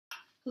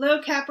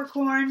Hello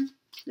Capricorn,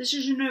 this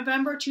is your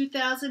November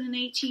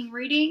 2018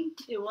 reading.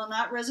 It will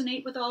not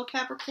resonate with all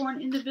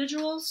Capricorn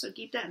individuals, so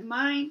keep that in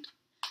mind.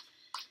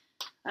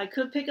 I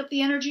could pick up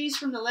the energies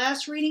from the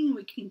last reading and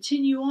we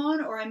continue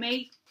on, or I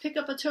may pick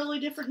up a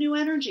totally different new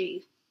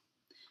energy.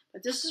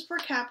 But this is for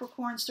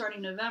Capricorn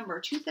starting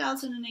November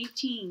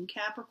 2018,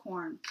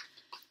 Capricorn.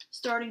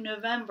 Starting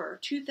November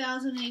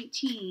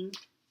 2018,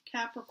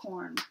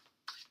 Capricorn.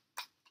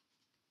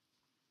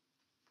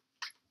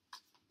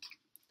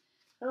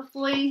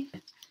 Hopefully,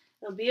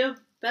 it'll be a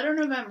better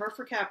November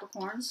for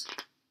Capricorns.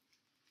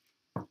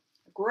 A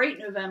great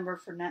November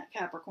for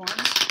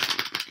Capricorns.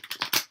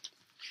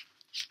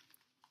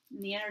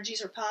 And the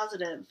energies are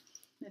positive.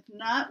 If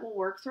not, we'll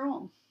work through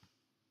them.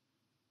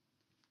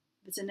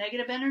 If it's a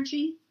negative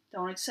energy,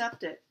 don't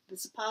accept it. If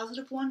it's a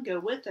positive one, go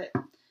with it.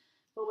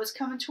 But what's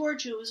coming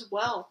towards you is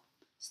wealth,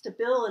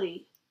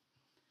 stability.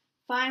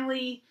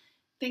 Finally,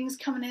 things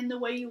coming in the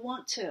way you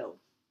want to.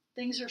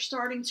 Things are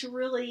starting to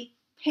really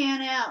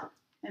pan out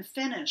and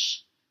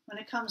finish when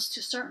it comes to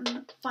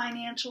certain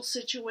financial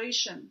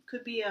situation.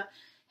 Could be a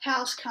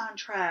house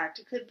contract.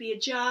 It could be a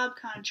job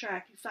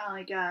contract you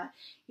finally got.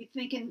 You're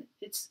thinking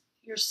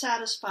you're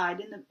satisfied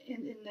in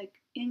the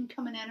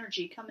incoming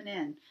energy coming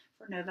in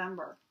for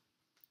November.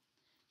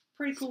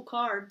 Pretty cool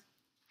card.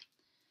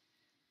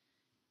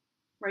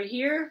 Right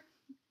here,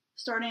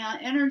 starting on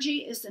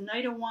energy, is the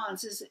Knight of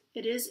Wands.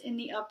 It is in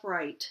the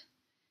upright.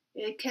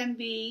 It can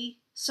be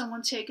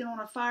someone taking on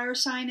a fire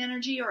sign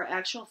energy or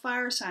actual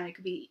fire sign. It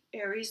could be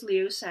Aries,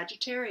 Leo,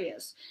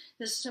 Sagittarius.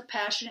 This is a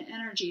passionate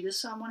energy.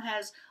 Someone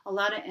has a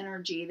lot of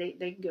energy.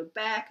 They can go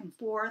back and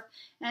forth,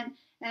 and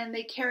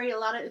they carry a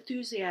lot of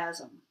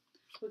enthusiasm.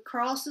 What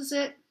crosses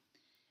it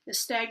is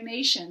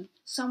stagnation.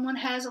 Someone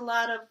has a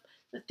lot of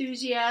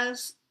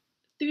enthusiastic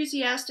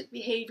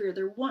behavior.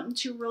 They're wanting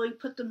to really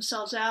put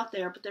themselves out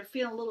there, but they're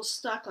feeling a little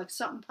stuck, like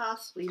something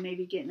possibly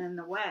maybe getting in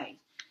the way.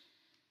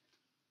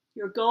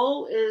 Your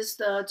goal is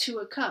the Two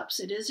of Cups.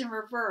 It is in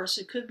reverse.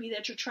 It could be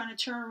that you're trying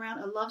to turn around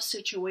a love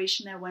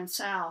situation that went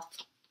south,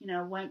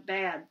 went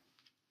bad.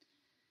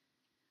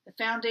 The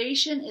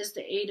foundation is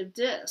the Eight of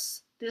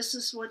Discs. This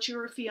is what you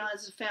were feeling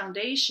as a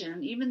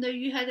foundation. Even though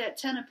you had that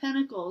Ten of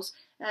Pentacles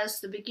as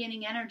the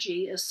beginning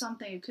energy of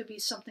something, it could be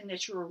something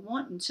that you were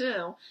wanting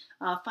to,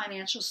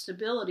 financial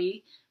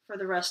stability for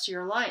the rest of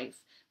your life.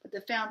 But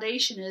the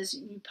foundation is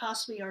you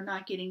possibly are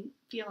not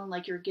feeling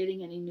like you're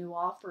getting any new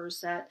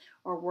offers that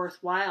are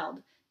worthwhile,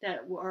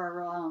 that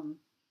are,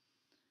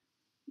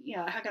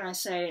 how can I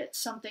say it?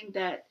 Something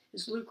that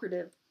is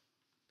lucrative,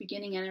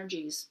 beginning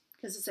energies,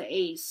 because it's an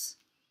ace.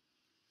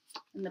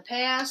 In the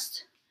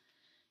past,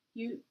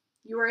 you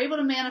were able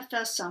to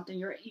manifest something.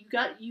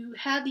 You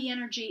had the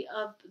energy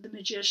of the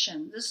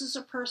magician. This is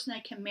a person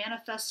that can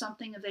manifest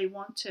something if they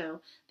want to.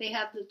 They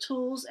have the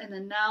tools and the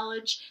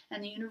knowledge,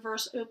 and the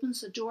universe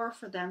opens the door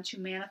for them to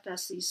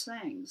manifest these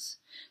things.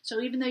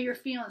 So even though you're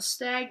feeling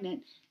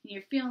stagnant and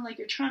you're feeling like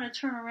you're trying to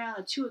turn around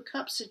a Two of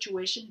Cups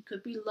situation, it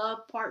could be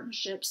love,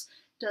 partnerships.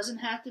 Doesn't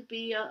have to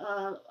be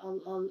a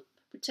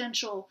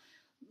potential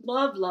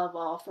love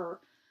offer,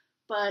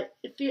 but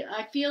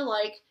I feel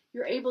like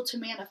you're able to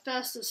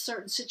manifest a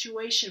certain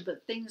situation,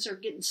 but things are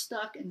getting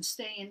stuck and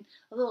staying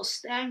a little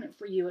stagnant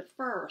for you at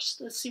first.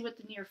 Let's see what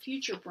the near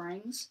future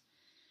brings.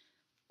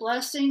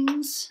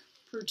 Blessings,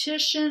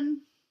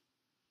 fruition,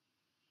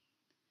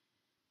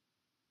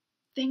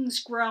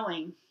 things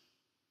growing.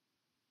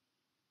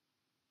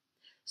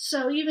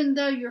 So even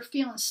though you're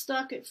feeling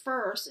stuck at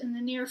first, in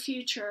the near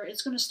future,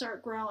 it's going to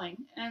start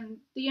growing. And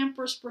the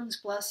Empress brings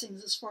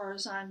blessings as far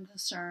as I'm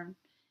concerned.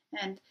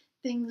 And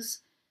things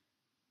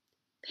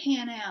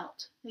pan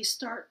out. They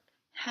start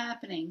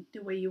happening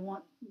the way you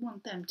want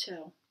them to.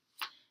 And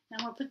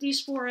I'm going to put these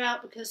four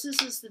out because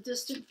this is the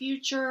distant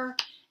future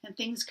and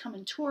things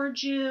coming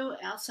towards you,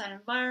 outside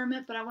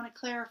environment, but I want to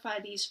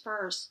clarify these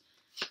first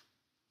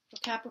for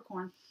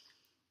Capricorn.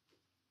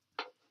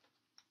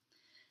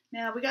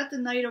 Now, we got the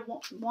Knight of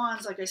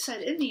Wands, like I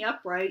said, in the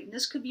upright, and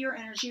this could be your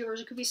energy, or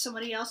it could be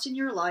somebody else in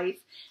your life,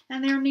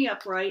 and they're in the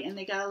upright, and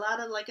they got a lot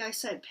of, like I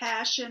said,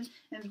 passion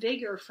and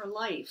vigor for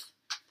life.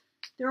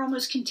 They're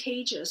almost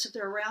contagious. If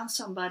they're around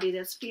somebody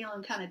that's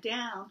feeling kind of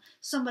down,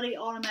 somebody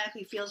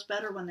automatically feels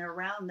better when they're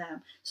around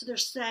them. So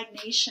there's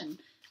stagnation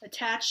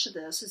attached to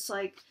this. It's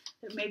like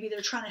maybe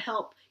they're trying to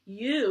help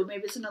you.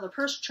 Maybe it's another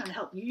person trying to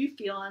help you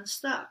feel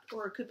unstuck.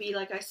 Or it could be,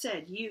 like I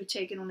said, you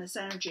taking on this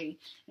energy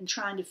and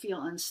trying to feel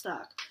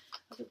unstuck.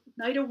 The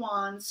Knight of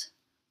Wands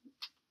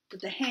with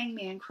the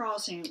Hangman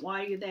crossing it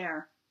while you're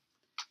there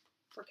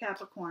for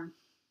Capricorn.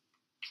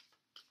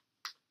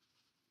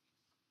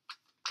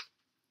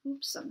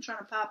 Oops, I'm trying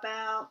to pop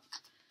out.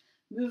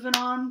 Moving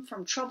on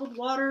from troubled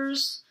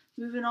waters,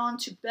 moving on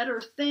to better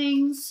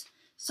things.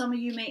 Some of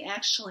you may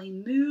actually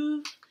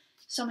move.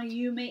 Some of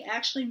you may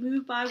actually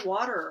move by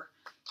water.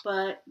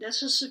 But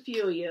that's just a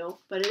few of you.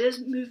 But it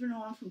is moving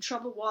on from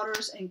troubled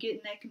waters and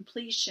getting that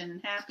completion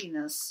and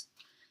happiness.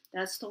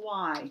 That's the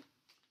why.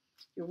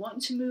 You're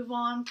wanting to move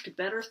on to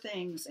better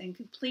things and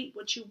complete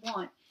what you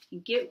want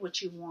and get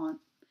what you want.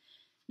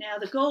 Now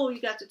the goal,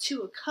 you got the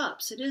Two of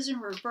Cups. It is in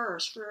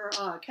reverse for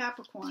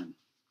Capricorn.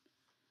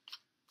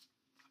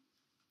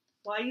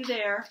 Why are you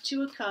there?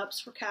 Two of Cups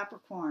for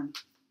Capricorn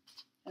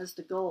as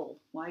the goal.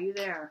 Why are you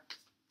there?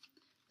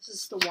 This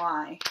is the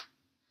why.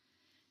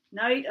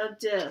 Knight of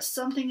Discs.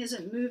 Something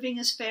isn't moving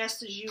as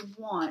fast as you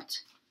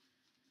want.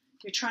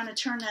 You're trying to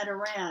turn that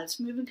around. It's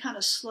moving kind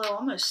of slow,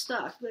 almost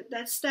stuck. But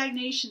that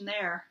stagnation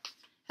there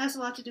has a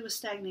lot to do with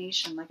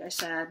stagnation, like I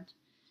said.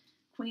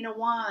 Queen of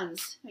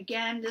Wands.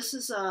 Again, this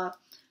is a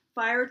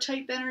fire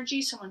type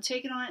energy. Someone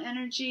taking on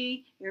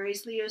energy.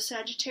 Aries, Leo,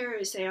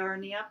 Sagittarius. They are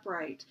in the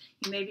upright.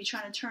 You may be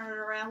trying to turn it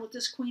around with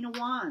this Queen of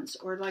Wands.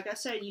 Or like I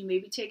said, you may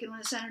be taking on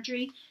this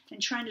energy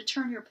and trying to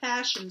turn your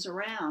passions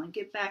around and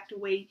get back to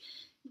way,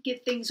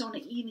 get things on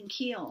an even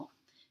keel.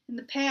 In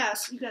the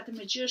past, you got the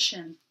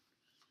Magician.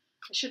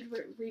 I should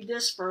read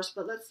this first,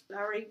 but I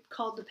already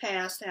called the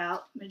past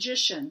out.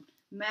 Magician,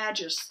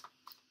 Magus,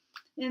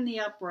 in the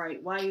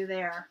upright. Why are you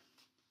there?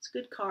 It's a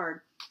good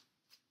card.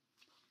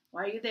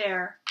 Why are you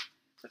there?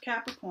 For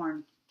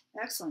Capricorn.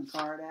 Excellent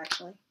card,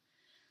 actually.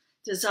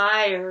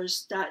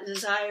 Desires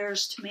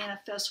to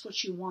manifest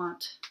what you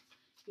want.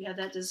 You have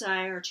that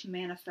desire to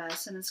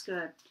manifest, and it's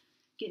good.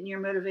 Getting your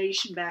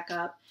motivation back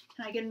up.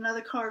 Can I get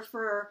another card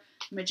for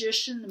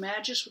Magician, the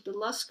Magus with the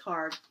Lust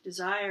card?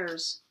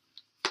 Desires.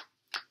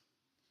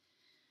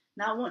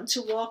 Not wanting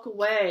to walk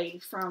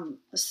away from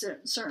a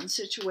certain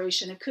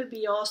situation. It could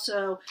be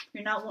also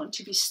you're not wanting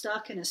to be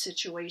stuck in a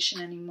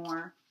situation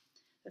anymore.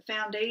 The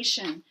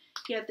Foundation,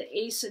 you have the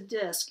Ace of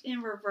Discs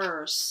in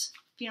reverse.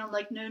 Feeling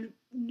like no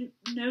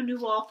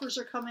new offers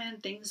are coming in,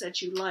 things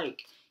that you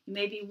like. You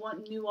may be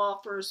wanting new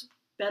offers,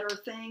 better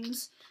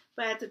things,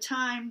 but at the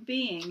time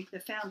being,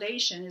 the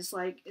Foundation is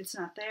like it's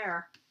not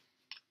there.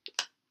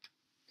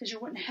 Because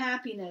you're wanting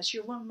happiness,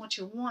 you're wanting what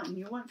you want, and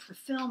you're wanting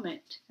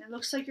fulfillment. And it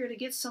looks like you're going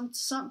to get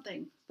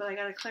something, but I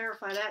got to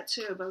clarify that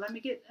too. But let me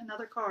get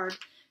another card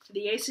for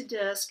the Ace of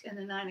Discs and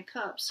the Nine of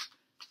Cups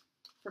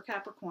for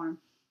Capricorn.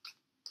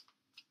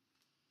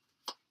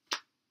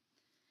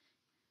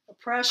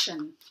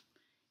 Oppression.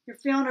 You're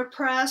feeling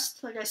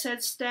oppressed, like I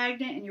said,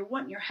 stagnant, and you're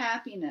wanting your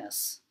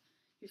happiness.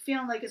 You're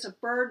feeling like it's a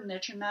burden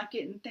that you're not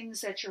getting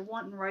things that you're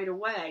wanting right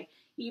away,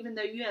 even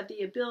though you have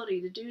the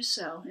ability to do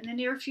so. In the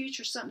near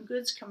future, something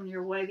good's coming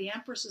your way. The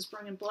Empress is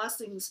bringing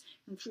blessings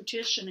and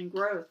fruition and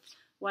growth.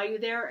 Why are you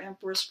there,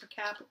 Empress, for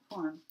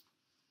Capricorn?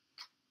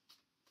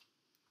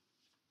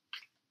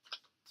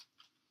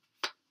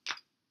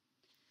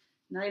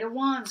 Knight of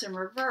Wands in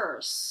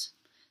reverse.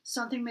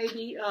 Something may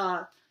be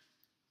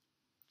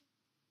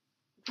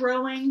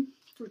growing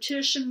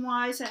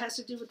fruition-wise. It has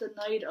to do with the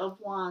Knight of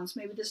Wands.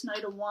 Maybe this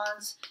Knight of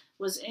Wands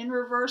was in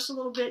reverse a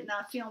little bit,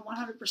 not feeling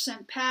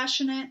 100%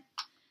 passionate,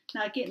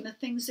 not getting the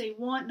things they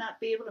want, not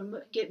be able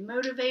to get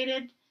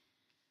motivated.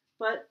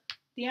 But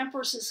the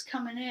Empress is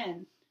coming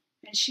in,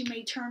 and she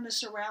may turn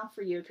this around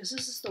for you, because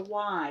this is the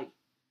why.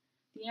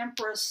 The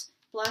Empress,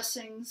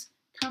 blessings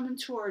coming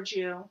towards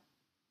you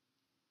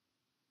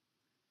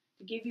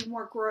to give you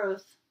more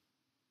growth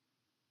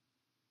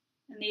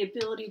and the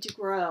ability to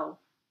grow.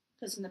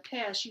 Because in the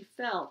past you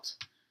felt,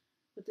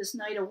 with this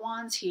Knight of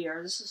Wands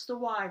here, this is the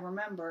why,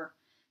 remember,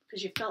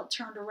 because you felt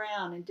turned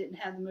around and didn't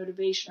have the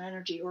motivation or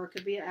energy, or it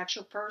could be an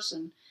actual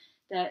person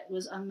that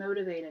was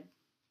unmotivated,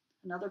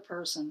 another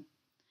person.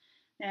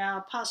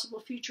 Now, possible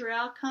future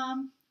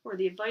outcome, or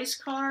the advice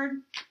card,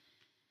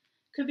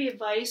 could be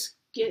advice,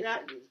 get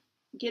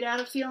out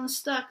of feeling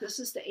stuck. This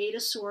is the Eight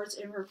of Swords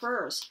in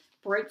reverse.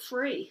 Break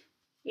free.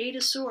 Eight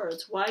of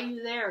Swords, why are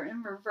you there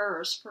in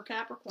reverse for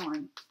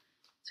Capricorn?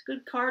 It's a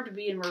good card to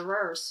be in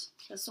reverse.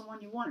 That's the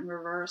one you want in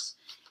reverse.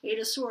 Eight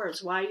of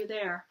Swords, why are you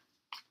there?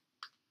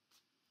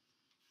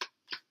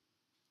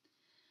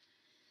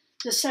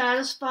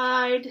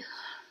 Dissatisfied, a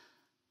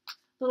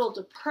little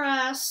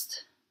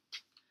depressed,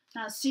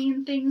 not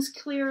seeing things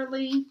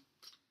clearly,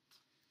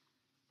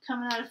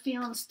 coming out of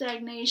feeling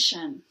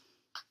stagnation.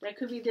 That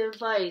could be the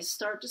advice.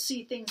 Start to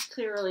see things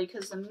clearly,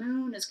 because the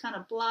moon is kind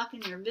of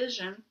blocking your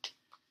vision,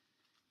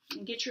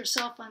 and get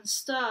yourself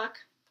unstuck.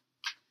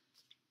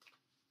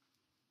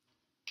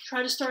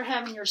 Try to start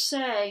having your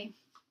say,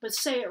 but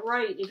say it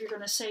right if you're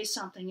going to say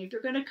something. If you're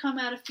going to come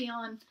out of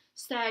feeling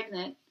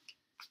stagnant,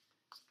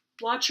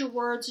 watch your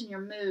words and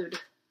your mood,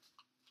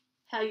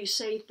 how you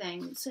say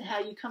things, and how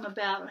you come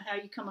about, and how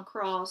you come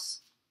across.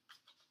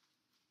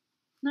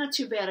 Not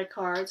too bad at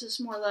cards. It's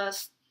more or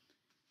less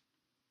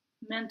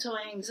mental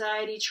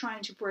anxiety,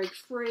 trying to break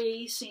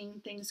free,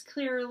 seeing things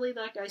clearly,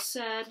 like I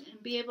said,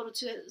 and be able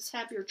to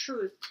have your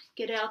truth.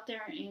 Get out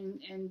there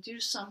and do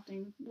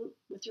something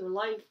with your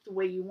life the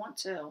way you want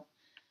to.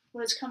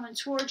 What is coming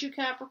towards you,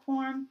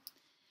 Capricorn?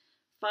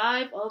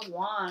 Five of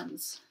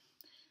Wands.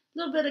 A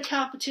little bit of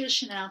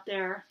competition out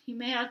there. You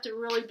may have to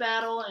really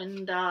battle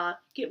and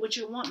get what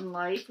you want in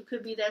life. It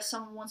could be that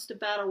someone wants to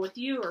battle with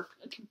you or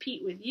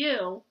compete with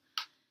you.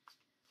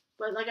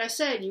 But like I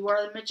said, you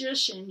are the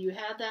Magician. You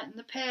had that in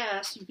the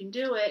past. You can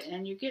do it,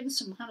 and you're getting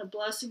some kind of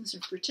blessings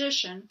and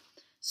fruition.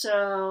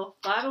 So,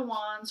 Five of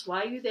Wands,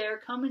 why are you there?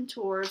 Coming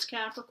towards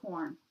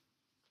Capricorn.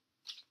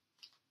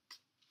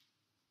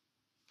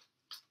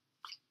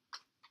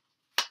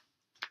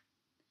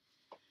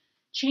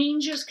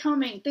 Change is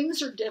coming.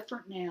 Things are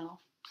different now.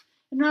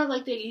 And not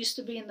like they used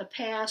to be in the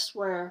past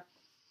where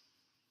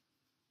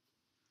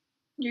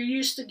you're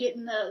used to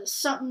getting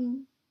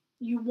something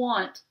you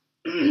want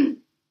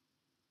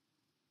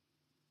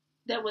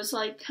that was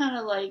like kind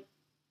of like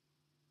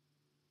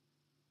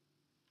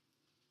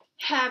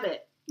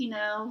habit. You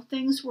know,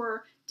 things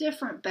were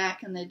different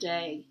back in the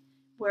day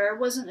where it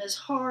wasn't as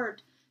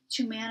hard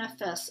to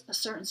manifest a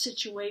certain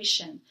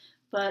situation.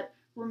 But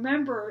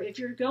remember, if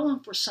you're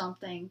going for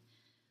something,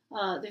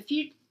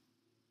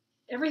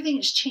 everything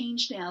has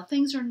changed now.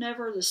 Things are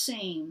never the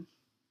same.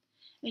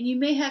 And you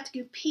may have to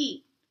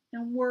compete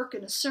and work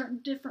in a certain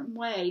different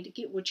way to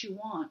get what you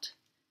want.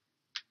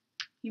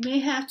 You may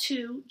have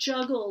to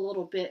juggle a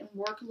little bit and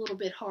work a little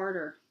bit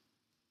harder.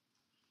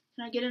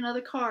 Can I get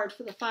another card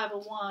for the Five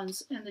of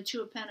Wands and the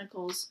Two of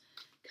Pentacles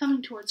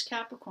coming towards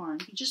Capricorn?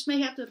 You just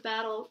may have to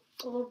battle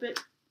a little bit,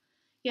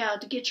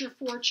 to get your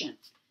fortune.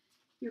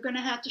 You're going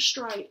to have to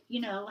strive,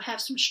 have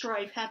some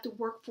strife, have to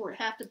work for it,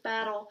 have to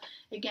battle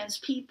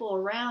against people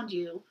around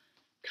you,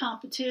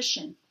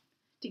 competition,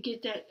 to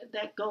get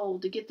that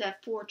gold, to get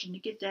that fortune, to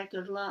get that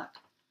good luck.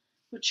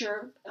 What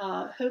you're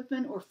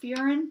hoping or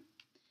fearing,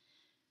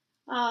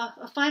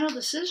 a final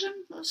decision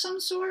of some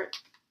sort.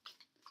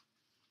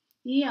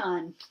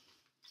 Eon.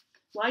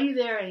 Why are you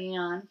there,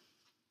 Eon?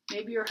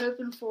 Maybe you're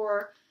hoping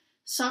for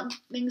some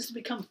things to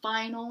become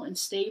final and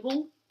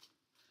stable.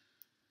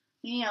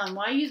 Eon,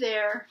 why are you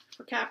there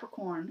for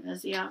Capricorn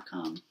as the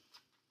outcome?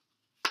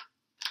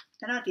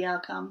 Not the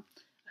outcome.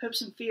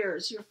 Hopes and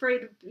fears. You're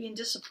afraid of being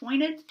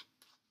disappointed.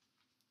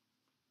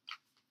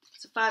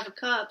 It's a Five of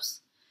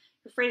Cups.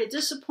 You're afraid of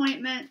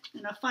disappointment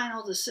and a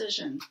final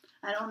decision.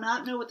 I do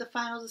not know what the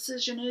final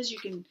decision is. You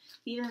can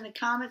leave it in the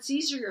comments.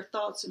 These are your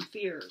thoughts and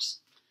fears.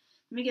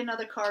 Let me get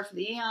another card for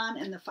the Eon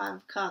and the Five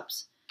of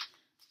Cups.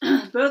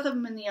 Both of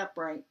them in the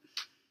upright.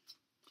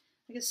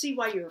 I can see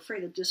why you're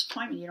afraid of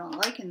disappointment. You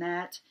don't liking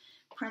that.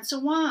 Prince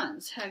of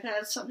Wands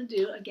has something to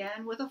do,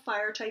 again, with a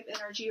fire type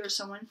energy or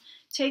someone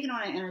taking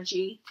on an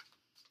energy.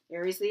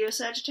 Aries, Leo,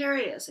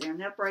 Sagittarius. They're in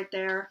the upright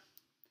there.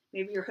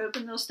 Maybe you're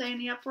hoping they'll stay in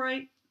the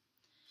upright.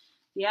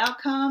 The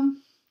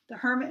outcome, the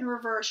Hermit in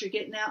reverse. You're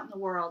getting out in the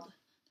world.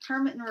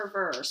 Hermit in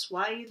reverse.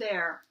 Why are you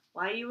there?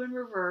 Why are you in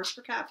reverse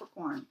for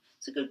Capricorn?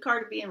 It's a good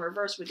card to be in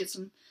reverse. We get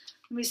some.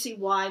 Let me see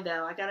why,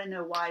 though. I got to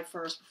know why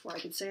first before I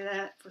can say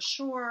that for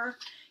sure.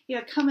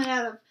 Coming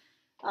out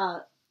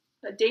of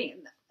a date.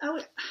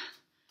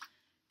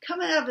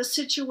 Coming out of a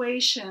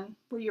situation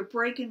where you're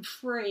breaking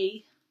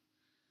free,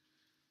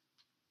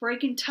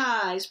 breaking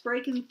ties,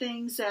 breaking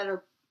things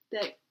that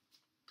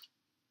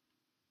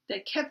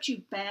kept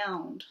you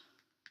bound.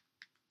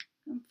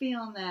 I'm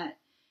feeling that.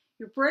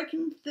 You're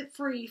breaking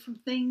free from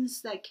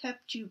things that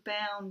kept you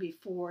bound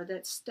before,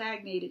 that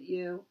stagnated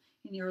you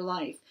in your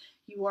life.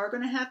 You are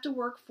going to have to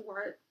work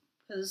for it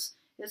because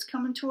it's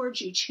coming towards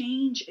you.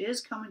 Change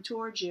is coming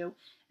towards you,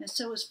 and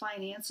so is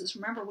finances.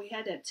 Remember, we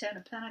had that Ten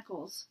of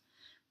Pentacles.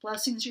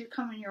 Blessings are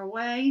coming your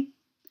way.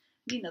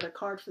 I need another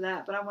card for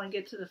that, but I want to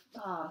get to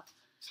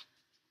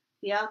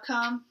the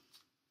outcome.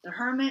 The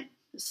Hermit,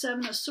 the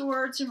Seven of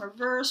Swords in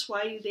reverse.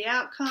 Why you the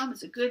outcome?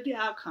 It's a good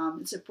outcome.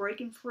 It's a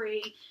breaking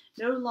free,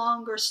 no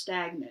longer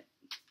stagnant.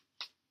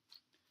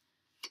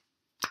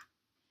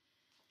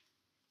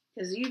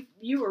 Because it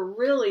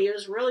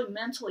was really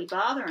mentally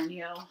bothering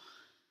you.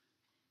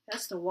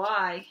 That's the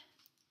why.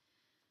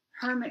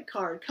 Hermit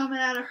card. Coming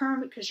out of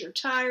Hermit because you're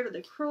tired of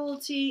the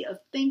cruelty of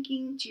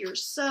thinking to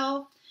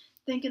yourself,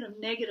 thinking of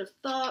negative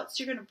thoughts.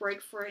 You're going to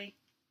break free.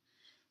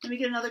 Let me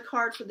get another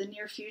card for the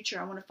near future.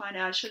 I want to find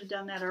out. I should have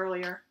done that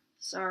earlier.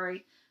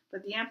 Sorry.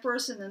 But the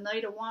Empress and the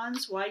Knight of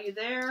Wands. Why are you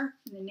there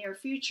in the near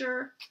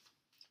future?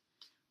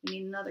 We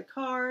need another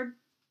card.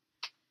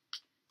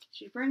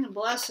 She's bringing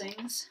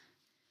blessings.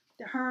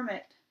 The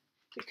Hermit.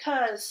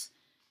 Because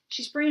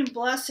she's bringing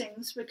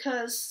blessings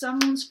because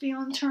someone's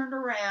feeling turned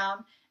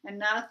around and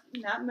not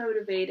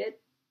motivated.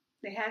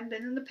 They hadn't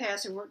been in the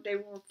past. They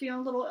were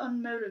feeling a little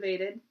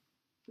unmotivated.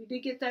 We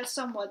did get that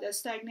somewhat, that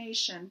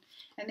stagnation,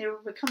 and they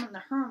were becoming the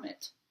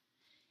Hermit.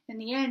 In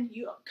the end,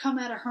 you come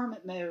out of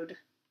Hermit mode.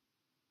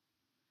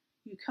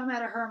 You come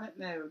out of Hermit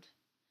mode.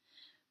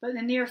 But in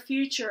the near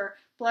future,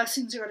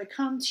 blessings are going to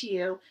come to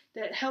you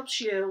that helps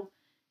you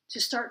to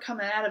start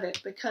coming out of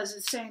it because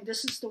it's saying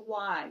this is the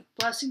why.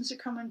 Blessings are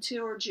coming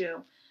towards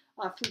you.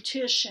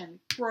 Fruition,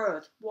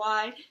 growth.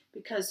 Why?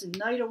 Because the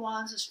Knight of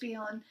Wands is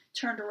feeling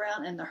turned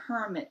around and the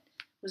Hermit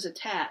was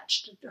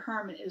attached. The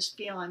Hermit is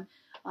feeling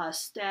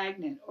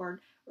stagnant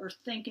or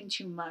thinking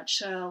too much.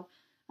 So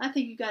I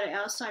think you got an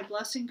outside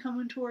blessing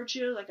coming towards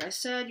you. Like I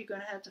said, you're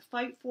going to have to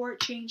fight for it.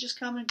 Change is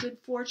coming. Good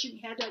fortune.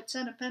 You had that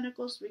Ten of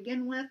Pentacles to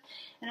begin with.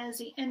 And as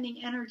the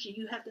ending energy,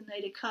 you have the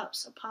Knight of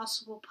Cups. A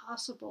possible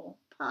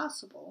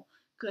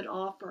good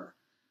offer.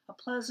 A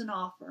pleasant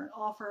offer, an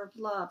offer of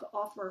love, an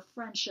offer of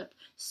friendship,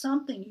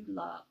 something you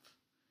love.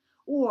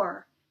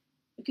 Or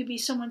it could be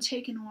someone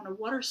taking on a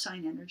water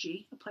sign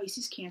energy, a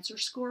Pisces, Cancer,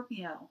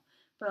 Scorpio.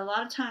 But a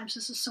lot of times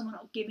this is someone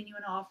giving you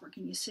an offer.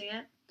 Can you see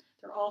it?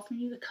 They're offering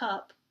you the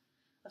cup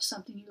of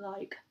something you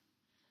like.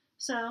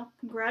 So,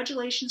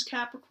 congratulations,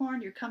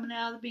 Capricorn. You're coming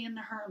out of being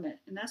the hermit,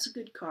 and that's a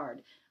good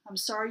card. I'm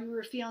sorry you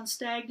were feeling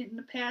stagnant in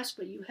the past,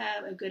 but you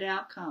have a good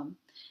outcome.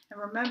 And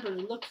remember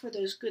to look for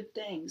those good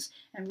things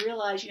and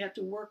realize you have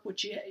to work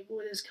what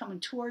is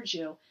coming towards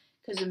you,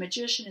 because the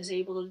magician is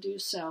able to do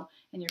so,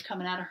 and you're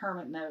coming out of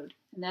hermit mode.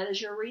 And that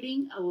is your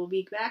reading. I will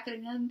be back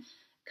in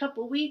a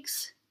couple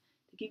weeks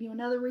to give you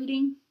another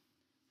reading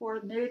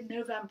for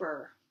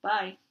mid-November.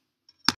 Bye.